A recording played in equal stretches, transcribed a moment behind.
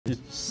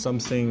it's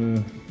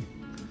something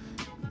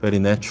very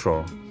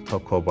natural.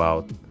 Talk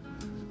about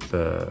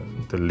the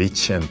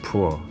rich and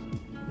poor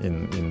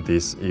in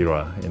this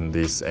era, in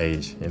this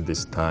age, in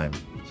this time.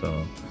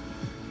 So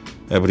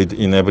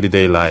in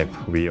everyday life,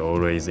 we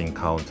always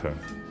encounter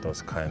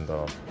those kind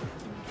of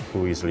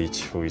who is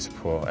rich, who is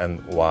poor,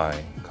 and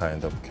why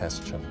kind of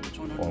question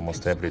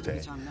almost every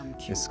day.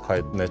 It's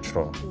quite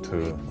natural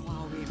to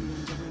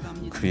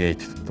create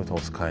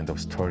those kind of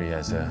story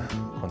as a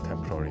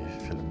contemporary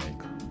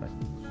filmmaker.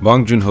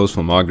 Bong Joon Ho's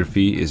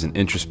filmography is an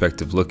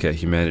introspective look at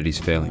humanity's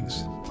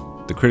failings.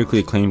 The critically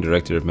acclaimed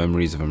director of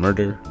Memories of a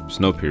Murder,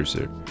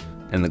 Snowpiercer,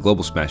 and the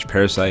global smash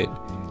Parasite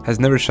has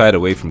never shied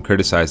away from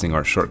criticizing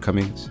our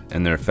shortcomings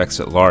and their effects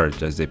at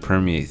large as they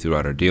permeate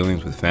throughout our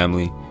dealings with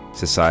family,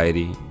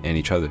 society, and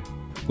each other.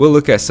 We'll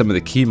look at some of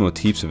the key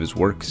motifs of his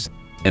works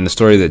and the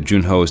story that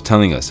Joon Ho is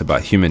telling us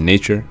about human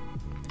nature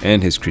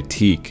and his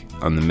critique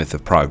on the myth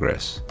of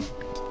progress.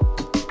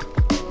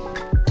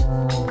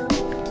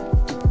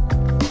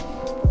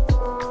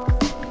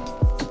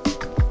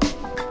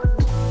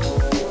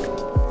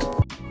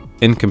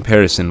 In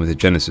comparison with the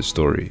Genesis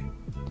story,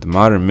 the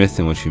modern myth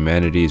in which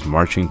humanity is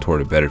marching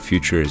toward a better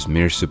future is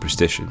mere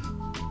superstition.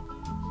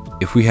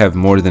 If we have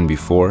more than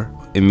before,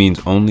 it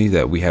means only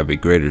that we have a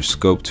greater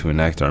scope to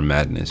enact our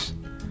madness.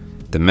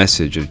 The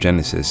message of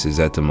Genesis is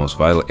that the most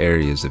vital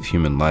areas of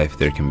human life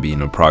there can be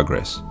no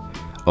progress,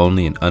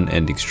 only an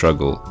unending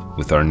struggle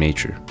with our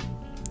nature.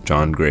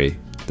 John Gray,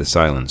 The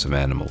Silence of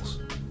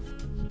Animals.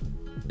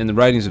 In the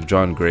writings of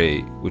John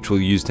Gray, which we'll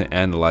use to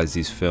analyze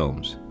these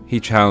films, he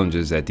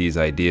challenges that these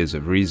ideas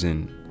of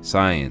reason,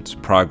 science,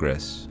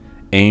 progress,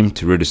 aim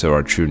to rid us of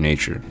our true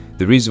nature.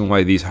 The reason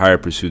why these higher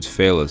pursuits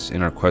fail us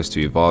in our quest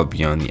to evolve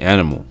beyond the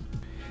animal,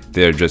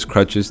 they are just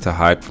crutches to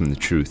hide from the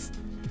truth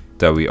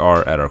that we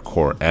are at our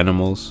core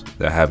animals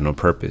that have no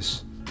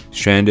purpose,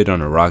 stranded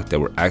on a rock that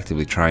we're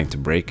actively trying to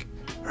break,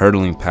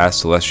 hurtling past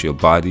celestial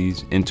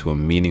bodies into a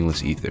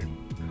meaningless ether.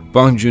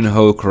 Bong Joon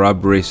Ho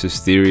corroborates this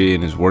theory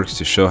in his works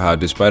to show how,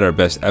 despite our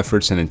best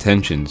efforts and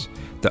intentions,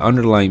 the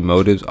underlying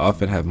motives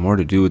often have more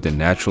to do with the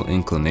natural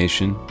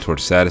inclination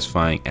towards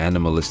satisfying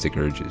animalistic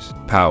urges.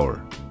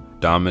 Power,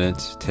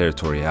 dominance,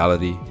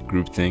 territoriality,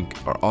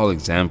 groupthink are all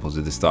examples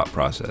of this thought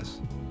process.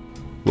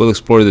 We'll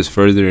explore this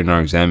further in our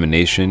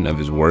examination of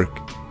his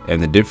work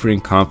and the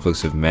differing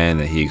conflicts of man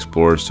that he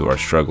explores to our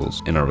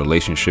struggles in our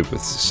relationship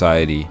with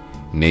society,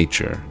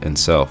 nature, and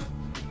self.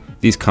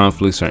 These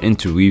conflicts are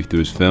interweaved through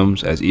his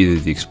films as either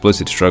the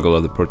explicit struggle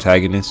of the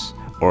protagonists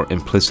or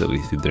implicitly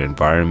through their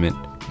environment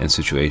and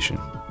situation.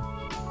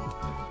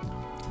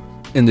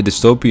 In the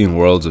dystopian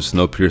worlds of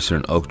Snowpiercer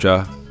and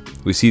Okja,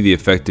 we see the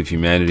effect of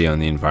humanity on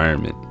the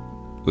environment,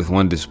 with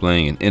one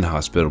displaying an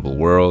inhospitable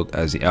world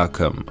as the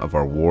outcome of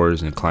our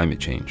wars and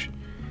climate change.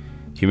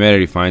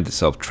 Humanity finds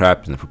itself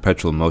trapped in the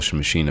perpetual motion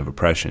machine of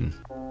oppression.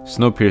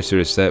 Snowpiercer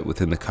is set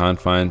within the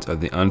confines of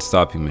the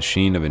unstopping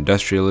machine of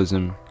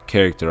industrialism,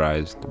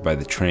 characterized by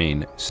the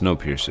train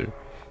Snowpiercer,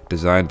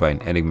 designed by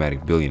an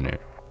enigmatic billionaire.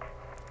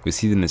 We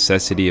see the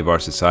necessity of our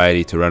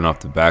society to run off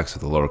the backs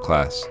of the lower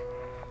class.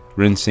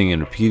 Rinsing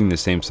and repeating the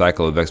same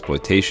cycle of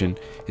exploitation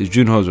is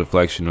Joon Ho's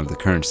reflection of the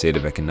current state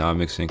of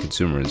economics and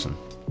consumerism,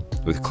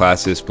 with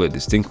classes split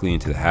distinctly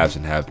into the haves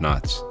and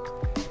have-nots.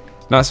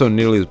 Not so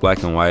nearly as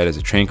black and white as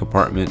a train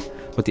compartment,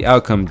 but the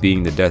outcome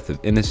being the death of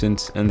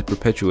innocence and the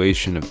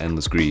perpetuation of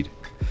endless greed.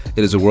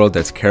 It is a world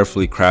that's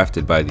carefully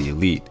crafted by the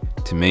elite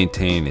to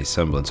maintain a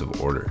semblance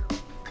of order.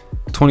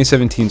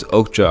 2017's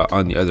Okja,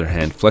 on the other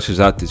hand, fleshes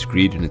out this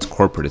greed in its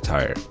corporate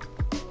attire,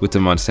 with the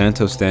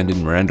Monsanto stand-in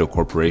Mirando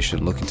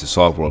Corporation looking to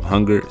solve world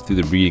hunger through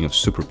the breeding of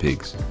super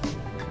pigs.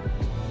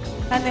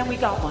 And then we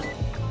got one.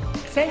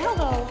 Say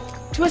hello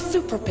to a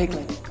super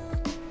piglet.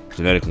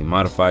 Genetically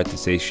modified to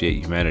satiate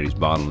humanity's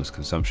bottomless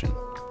consumption.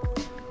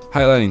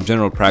 Highlighting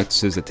general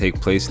practices that take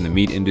place in the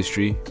meat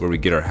industry where we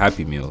get our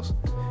Happy Meals,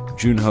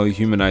 Joon Ho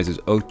humanizes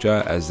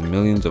Okja as the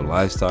millions of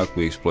livestock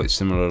we exploit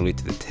similarly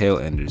to the tail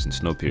enders in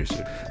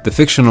Snowpiercer. The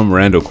fictional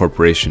Mirando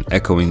Corporation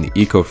echoing the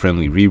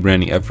eco-friendly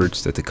rebranding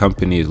efforts that the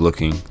company is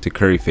looking to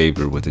curry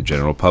favor with the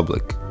general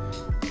public.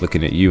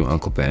 Looking at you,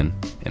 Uncle Ben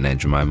and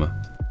Aunt Jemima.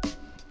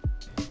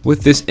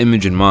 With this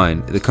image in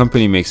mind, the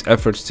company makes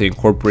efforts to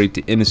incorporate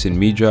the innocent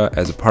Mija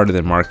as a part of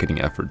their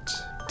marketing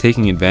efforts,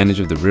 taking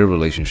advantage of the real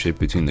relationship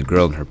between the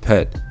girl and her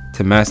pet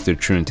to mask their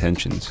true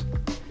intentions.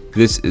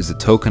 This is the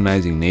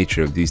tokenizing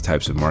nature of these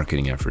types of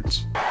marketing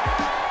efforts.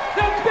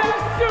 The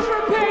best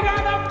super pig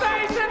on the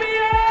face of the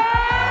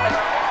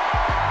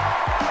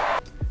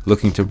earth!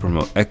 Looking to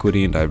promote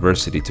equity and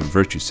diversity to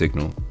virtue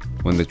signal,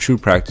 when the true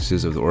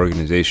practices of the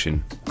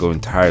organization go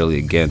entirely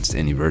against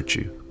any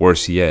virtue.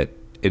 Worse yet,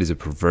 it is a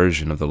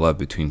perversion of the love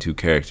between two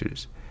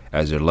characters,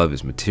 as their love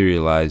is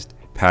materialized,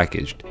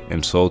 packaged,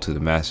 and sold to the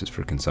masses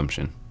for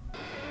consumption.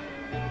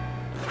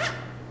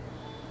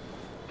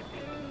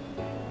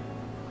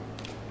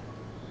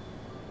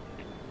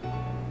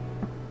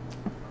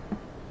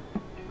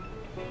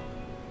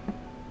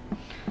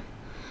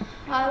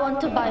 I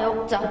want to buy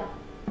Okja.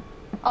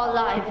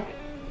 Alive.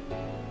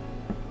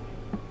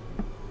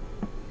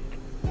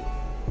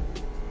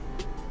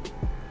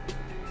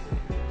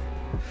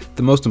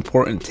 The most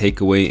important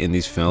takeaway in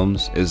these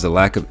films is the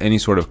lack of any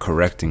sort of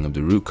correcting of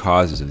the root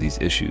causes of these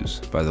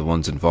issues by the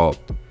ones involved.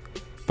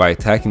 By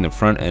attacking the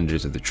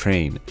front-enders of the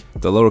train,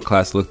 the lower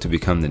class look to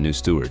become the new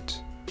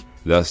stewards.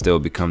 Thus, they will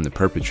become the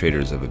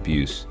perpetrators of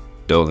abuse,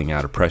 doling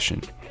out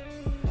oppression.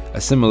 A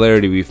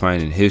similarity we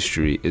find in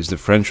history is the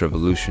French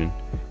Revolution,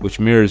 which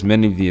mirrors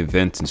many of the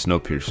events in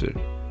Snowpiercer.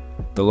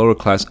 The lower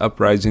class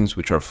uprisings,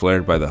 which are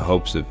flared by the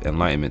hopes of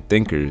Enlightenment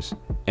thinkers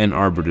and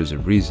arbiters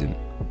of reason,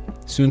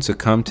 soon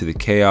succumb to the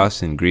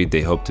chaos and greed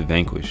they hope to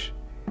vanquish.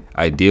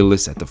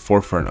 Idealists at the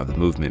forefront of the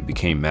movement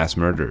became mass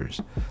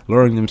murderers,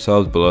 lowering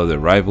themselves below their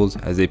rivals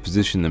as they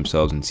positioned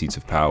themselves in seats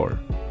of power.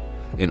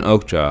 In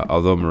Okja,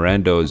 although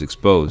Mirando is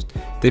exposed,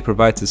 they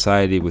provide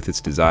society with its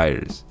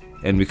desires,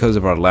 and because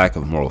of our lack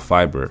of moral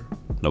fiber,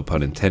 no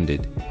pun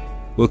intended,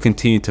 we'll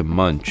continue to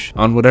munch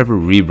on whatever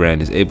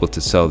rebrand is able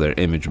to sell their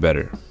image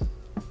better.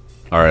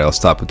 Alright, I'll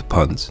stop with the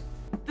puns.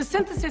 The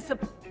synthesis of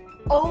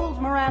old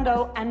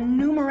Mirando and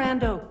new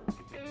Mirando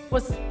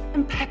was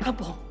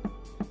impeccable.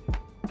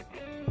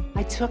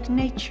 I took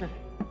nature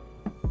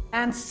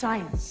and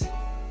science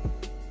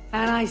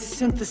and I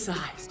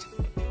synthesized,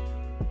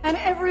 and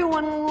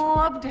everyone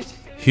loved it.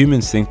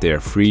 Humans think they are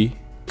free,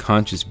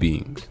 conscious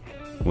beings,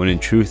 when in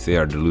truth they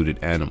are deluded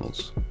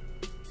animals.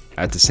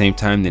 At the same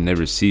time, they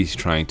never cease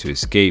trying to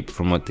escape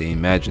from what they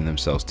imagine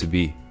themselves to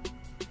be.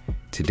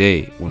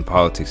 Today, when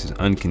politics is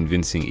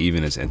unconvincing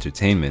even as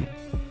entertainment,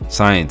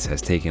 science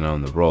has taken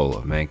on the role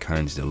of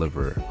mankind's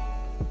deliverer.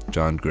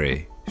 John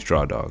Gray,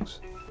 Straw Dogs.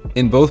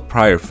 In both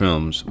prior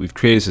films, we've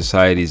created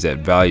societies that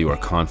value our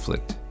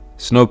conflict.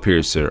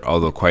 Snowpiercer,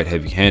 although quite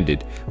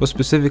heavy-handed, was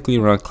specifically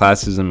around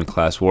classism and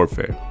class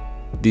warfare.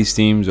 These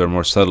themes are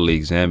more subtly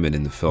examined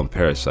in the film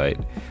Parasite,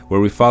 where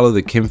we follow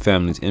the Kim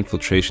family's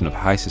infiltration of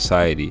high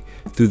society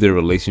through their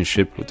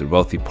relationship with the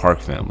wealthy Park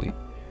family.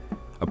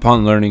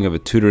 Upon learning of a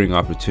tutoring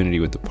opportunity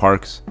with the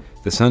Parks,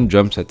 the son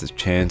jumps at the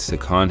chance to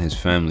con his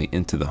family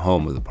into the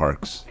home of the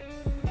Parks.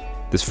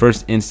 This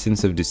first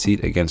instance of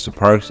deceit against the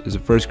Parks is a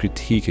first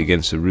critique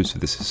against the roots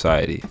of the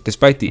society.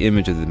 Despite the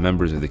image of the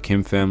members of the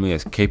Kim family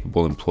as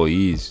capable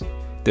employees,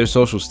 their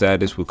social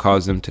status would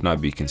cause them to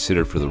not be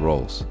considered for the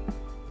roles.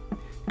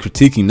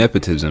 Critiquing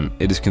nepotism,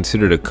 it is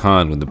considered a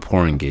con when the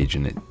poor engage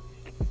in it.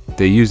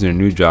 They use their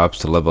new jobs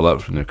to level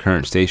up from their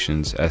current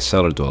stations as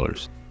cellar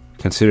dwellers,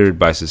 considered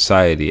by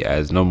society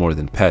as no more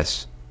than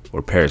pests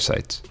or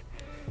parasites,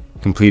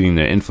 completing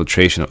their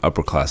infiltration of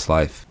upper-class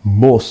life.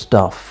 More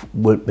stuff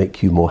won't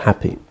make you more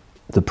happy.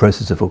 The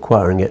process of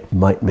acquiring it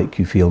might make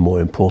you feel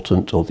more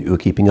important or that you're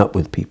keeping up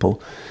with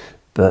people,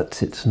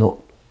 but it's not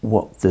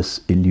what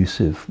this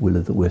elusive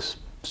will-o'-the-wisp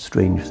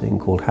strange thing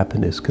called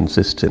happiness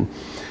consists in.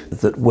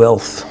 That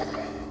wealth,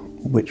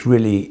 which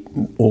really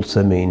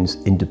also means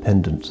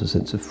independence, a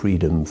sense of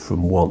freedom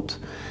from want,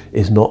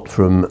 is not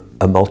from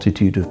a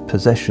multitude of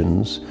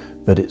possessions,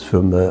 but it's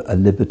from a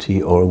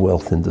liberty or a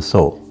wealth in the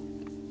soul.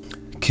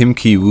 Kim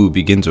Ki-woo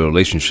begins a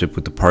relationship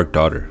with the Park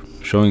daughter,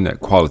 showing that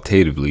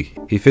qualitatively,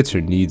 he fits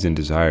her needs and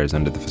desires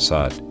under the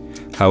facade.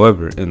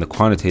 However, in the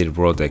quantitative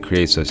world that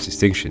creates such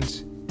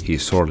distinctions, he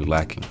is sorely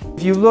lacking.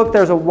 If you look,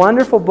 there's a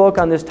wonderful book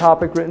on this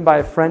topic written by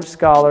a French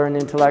scholar and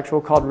intellectual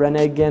called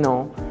René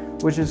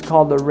Guénon, which is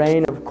called The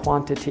Reign of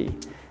Quantity.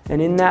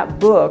 And in that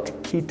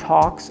book, he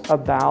talks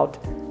about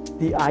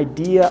the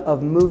idea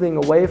of moving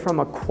away from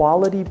a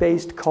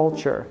quality-based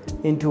culture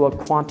into a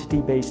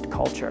quantity-based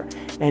culture.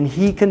 And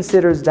he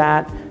considers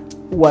that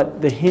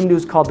what the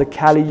Hindus call the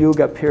Kali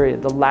Yuga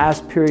period, the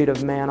last period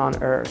of man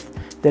on earth,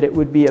 that it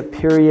would be a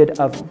period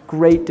of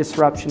great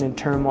disruption and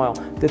turmoil,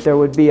 that there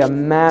would be a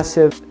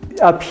massive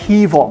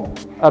upheaval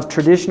of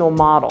traditional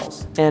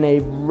models and a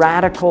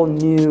radical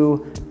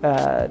new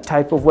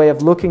type of way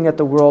of looking at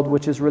the world,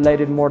 which is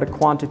related more to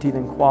quantity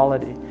than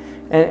quality.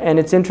 And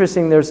it's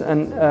interesting, there's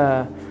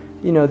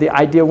the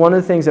idea, one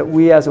of the things that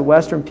we as a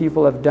Western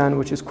people have done,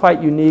 which is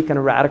quite unique and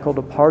a radical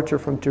departure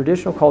from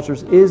traditional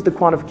cultures, is the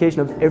quantification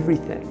of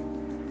everything.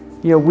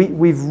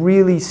 We've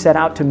really set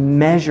out to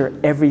measure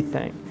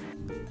everything.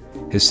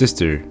 His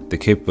sister, the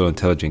capable,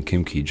 intelligent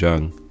Kim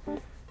Ki-jung,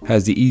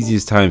 has the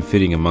easiest time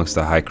fitting amongst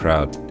the high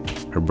crowd,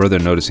 her brother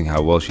noticing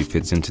how well she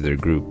fits into their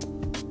group.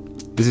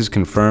 This is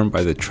confirmed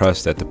by the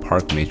trust that the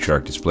Park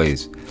matriarch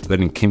displays,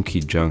 letting Kim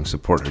Ki-jung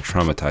support her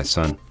traumatized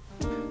son.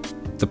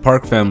 The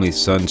Park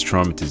family's son's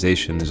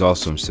traumatization is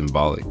also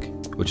symbolic,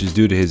 which is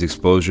due to his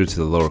exposure to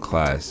the lower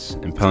class,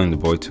 impelling the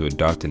boy to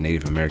adopt a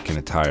Native American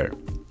attire,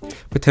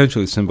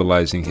 potentially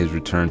symbolizing his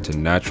return to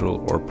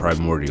natural or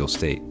primordial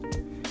state.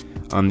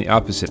 On the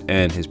opposite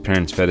end, his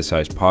parents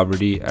fetishize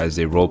poverty as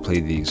they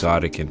roleplay the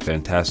exotic and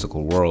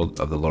fantastical world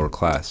of the lower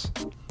class.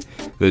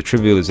 The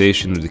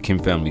trivialization of the Kim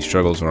family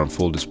struggles are on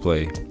full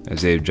display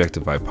as they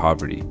objectify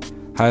poverty,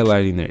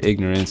 highlighting their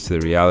ignorance to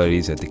the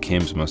realities that the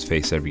Kims must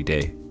face every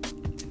day.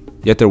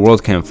 Yet their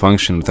world can't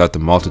function without the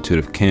multitude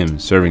of Kim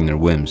serving their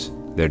whims,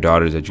 their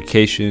daughter's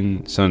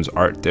education, son's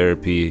art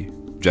therapy,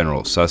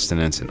 general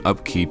sustenance and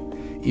upkeep,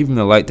 even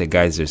the light that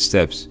guides their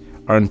steps,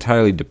 are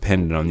entirely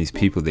dependent on these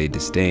people they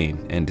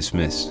disdain and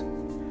dismiss.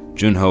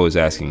 Joon Ho is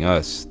asking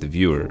us, the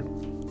viewer,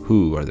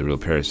 who are the real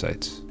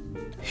parasites.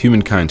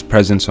 Humankind's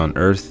presence on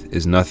Earth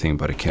is nothing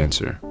but a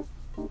cancer.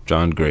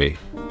 John Gray,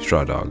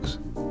 Straw Dogs.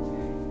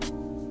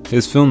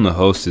 His film The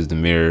Host is the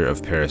mirror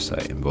of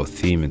Parasite in both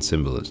theme and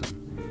symbolism.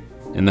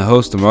 In The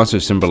Host, the monster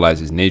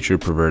symbolizes nature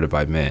perverted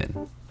by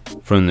man.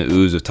 From the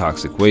ooze of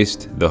toxic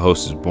waste, the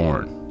host is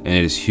born, and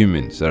it is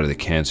humans that are the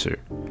cancer.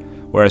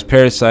 Whereas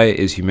Parasite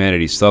is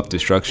humanity's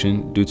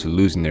self-destruction due to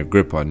losing their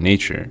grip on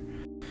nature,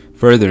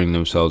 furthering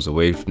themselves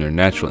away from their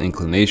natural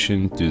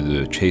inclination through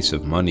the chase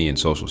of money and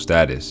social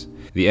status.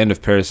 The end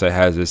of Parasite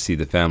has us see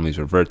the families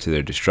revert to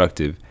their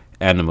destructive,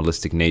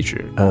 animalistic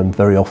nature.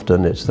 Very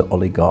often it's the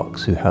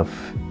oligarchs who have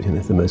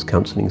the most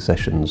counselling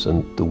sessions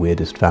and the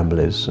weirdest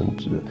families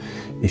and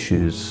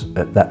issues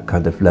at that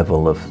kind of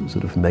level of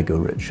sort of mega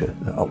rich,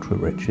 ultra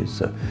rich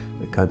is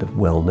kind of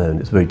well known.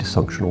 It's a very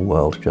dysfunctional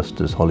world,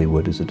 just as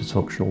Hollywood is a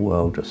dysfunctional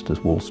world, just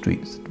as Wall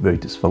Street is a very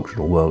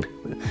dysfunctional world,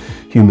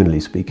 humanly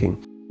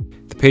speaking.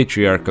 The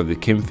patriarch of the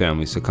Kim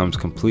family succumbs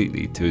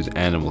completely to his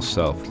animal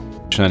self,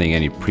 shunning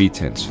any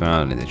pretense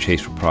found in the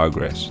chase for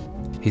progress.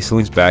 He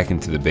slinks back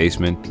into the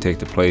basement to take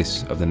the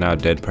place of the now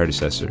dead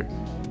predecessor,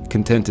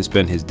 content to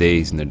spend his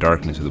days in the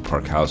darkness of the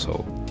Park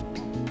household.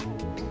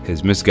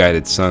 His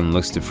misguided son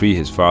looks to free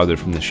his father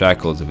from the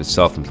shackles of his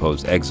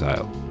self-imposed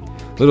exile.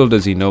 Little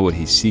does he know what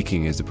he's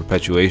seeking is the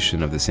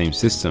perpetuation of the same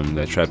system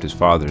that trapped his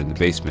father in the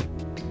basement.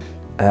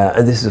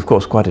 And this is of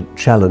course quite a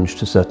challenge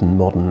to certain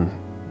modern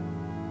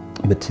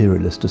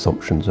materialist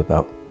assumptions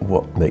about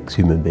what makes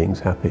human beings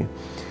happy.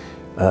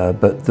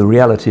 But the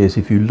reality is,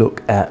 if you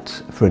look at,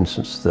 for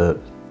instance, the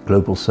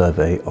global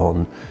survey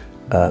on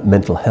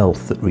mental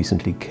health that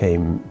recently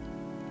came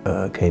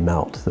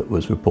out, that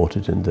was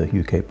reported in the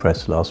UK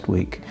press last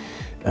week,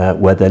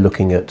 where they're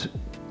looking at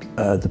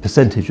the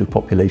percentage of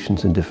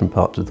populations in different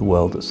parts of the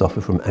world that suffer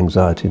from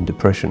anxiety and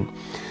depression.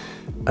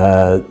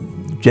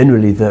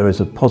 Generally, there is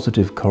a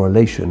positive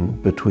correlation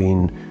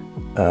between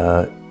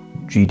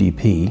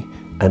GDP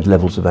and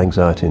levels of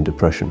anxiety and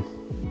depression.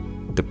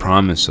 The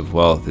promise of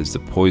wealth is the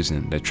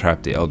poison that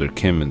trapped the elder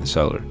Kim in the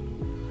cellar.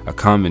 A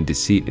common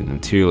deceit in the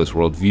materialist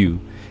worldview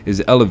is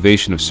the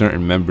elevation of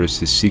certain members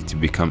to seek to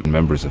become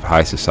members of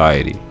high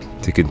society,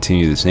 to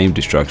continue the same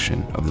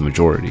destruction of the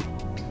majority,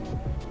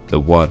 the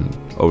one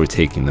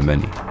overtaking the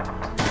many.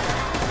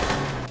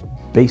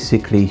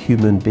 Basically,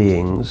 human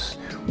beings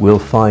will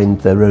find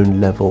their own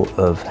level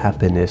of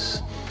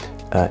happiness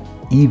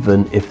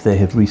even if they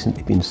have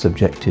recently been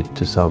subjected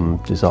to some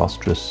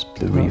disastrous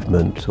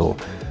bereavement or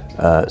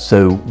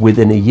so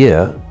within a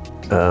year,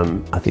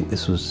 I think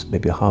this was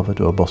maybe a Harvard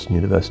or a Boston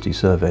University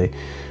survey,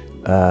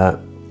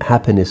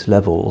 happiness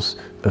levels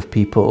of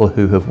people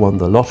who have won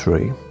the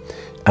lottery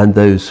and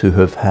those who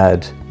have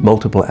had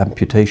multiple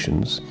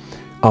amputations,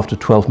 after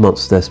 12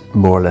 months they're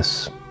more or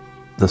less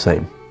the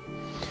same.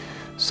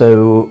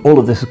 So all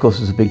of this of course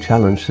is a big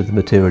challenge to the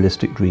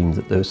materialistic dream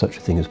that there is such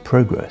a thing as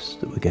progress,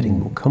 that we're getting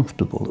more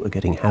comfortable, that we're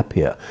getting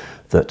happier,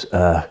 that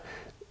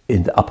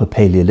in the upper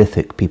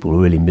Paleolithic, people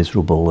were really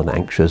miserable and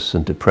anxious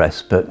and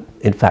depressed, but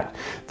in fact,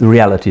 the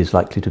reality is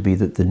likely to be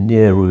that the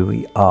nearer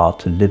we are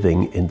to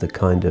living in the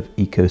kind of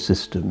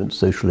ecosystem and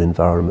social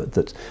environment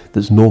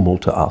that's normal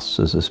to us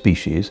as a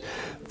species,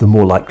 the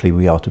more likely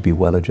we are to be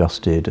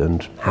well-adjusted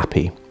and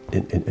happy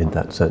in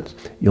that sense.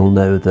 You'll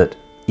know that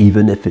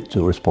even if it's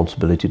your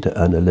responsibility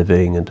to earn a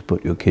living and to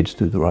put your kids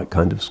through the right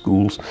kind of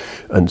schools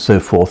and so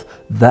forth,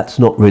 that's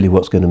not really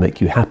what's going to make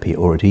you happy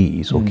or at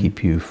ease or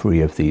keep you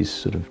free of these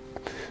sort of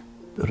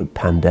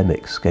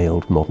pandemic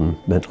scaled modern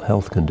mental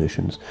health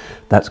conditions.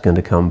 That's going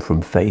to come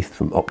from faith,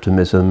 from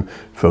optimism,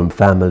 from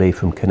family,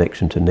 from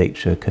connection to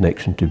nature,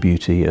 connection to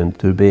beauty, and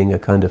to being a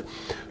kind of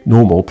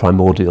normal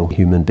primordial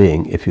human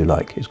being, if you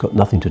like. It's got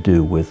nothing to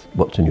do with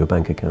what's in your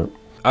bank account.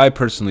 I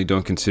personally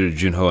don't consider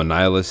Joon Ho a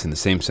nihilist in the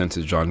same sense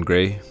as John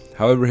Gray.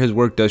 However, his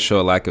work does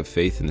show a lack of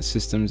faith in the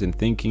systems and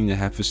thinking that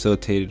have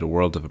facilitated a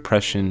world of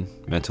oppression,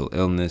 mental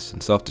illness,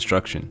 and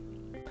self-destruction.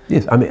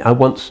 Yes, I mean, I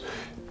once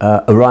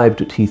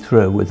arrived at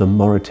Heathrow with a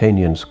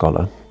Mauritanian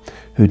scholar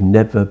who'd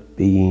never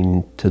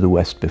been to the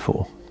West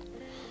before.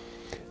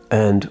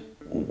 And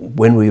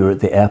when we were at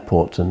the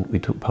airport and we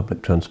took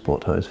public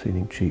transport, I was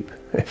feeling cheap.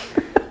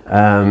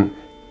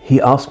 He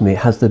asked me,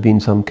 has there been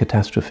some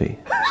catastrophe,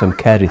 some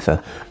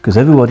karitha? Because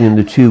everybody in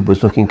the tube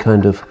was looking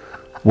kind of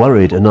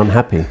worried and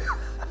unhappy.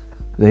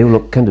 They all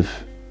looked kind of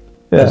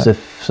as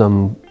if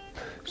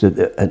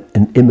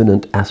an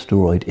imminent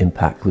asteroid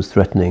impact was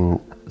threatening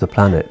the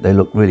planet. They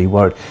look really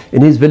worried.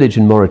 In his village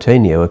in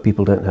Mauritania, where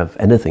people don't have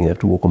anything, they have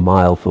to walk a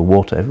mile for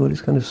water,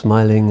 everybody's kind of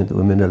smiling and the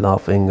women are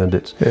laughing and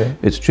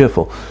it's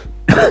cheerful.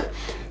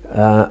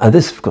 And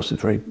this, of course, is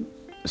a very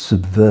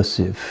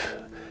subversive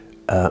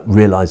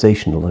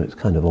realization, although it's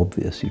kind of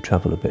obvious, you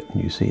travel a bit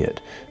and you see it,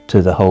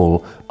 to the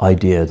whole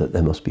idea that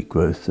there must be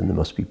growth and there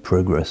must be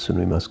progress and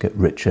we must get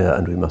richer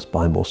and we must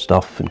buy more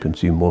stuff and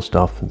consume more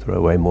stuff and throw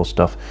away more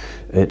stuff.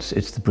 It's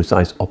the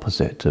precise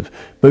opposite of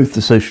both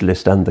the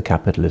socialist and the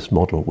capitalist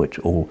model, which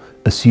all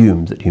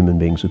assume that human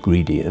beings are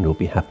greedy and will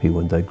be happy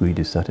when their greed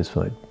is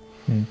satisfied.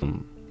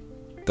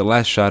 The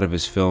last shot of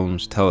his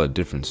films tell a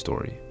different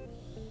story.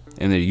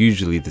 and they're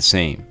usually the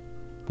same,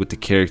 with the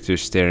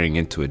characters staring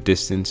into a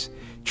distance,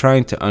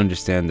 trying to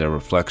understand their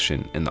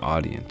reflection in the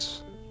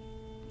audience.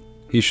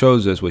 He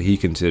shows us what he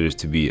considers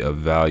to be of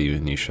value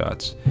in these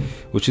shots,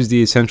 which is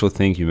the essential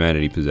thing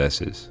humanity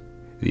possesses: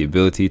 the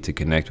ability to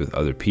connect with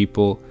other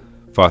people,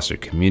 foster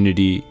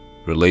community,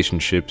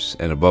 relationships,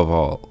 and above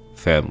all,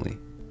 family.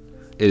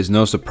 It is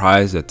no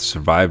surprise that the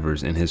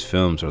survivors in his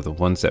films are the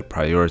ones that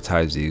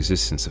prioritize the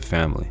existence of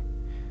family.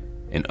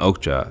 In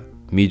Okja,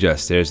 Mija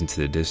stares into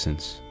the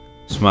distance,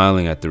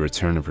 smiling at the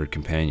return of her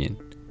companion.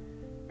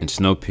 In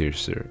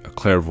Snowpiercer, a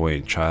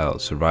clairvoyant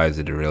child survives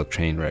a derailed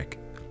train wreck,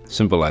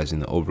 symbolizing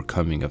the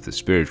overcoming of the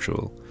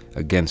spiritual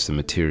against the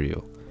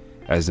material.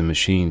 As the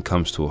machine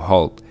comes to a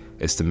halt,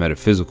 it's the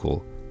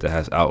metaphysical that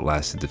has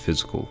outlasted the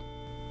physical.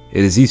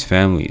 It is these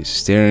families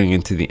staring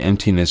into the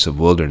emptiness of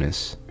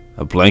wilderness,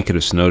 a blanket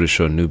of snow to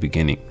show new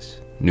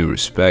beginnings, new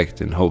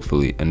respect, and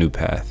hopefully a new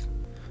path.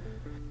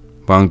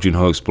 Bong Joon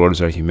Ho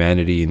explores our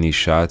humanity in these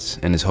shots,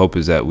 and his hope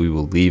is that we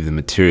will leave the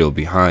material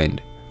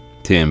behind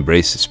to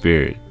embrace the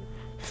spirit,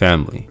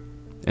 family,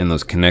 and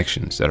those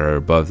connections that are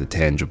above the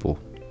tangible,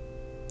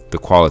 the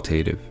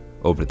qualitative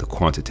over the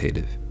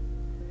quantitative.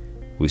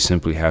 We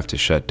simply have to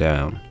shut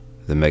down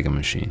the mega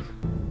machine.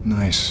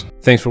 Nice.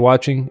 Thanks for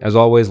watching. As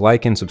always,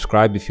 like and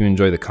subscribe if you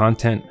enjoy the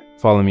content.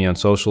 Follow me on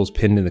socials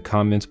pinned in the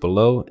comments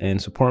below,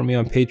 and support me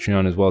on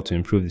Patreon as well to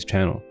improve this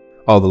channel.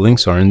 All the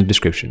links are in the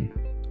description.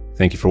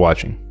 Thank you for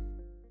watching.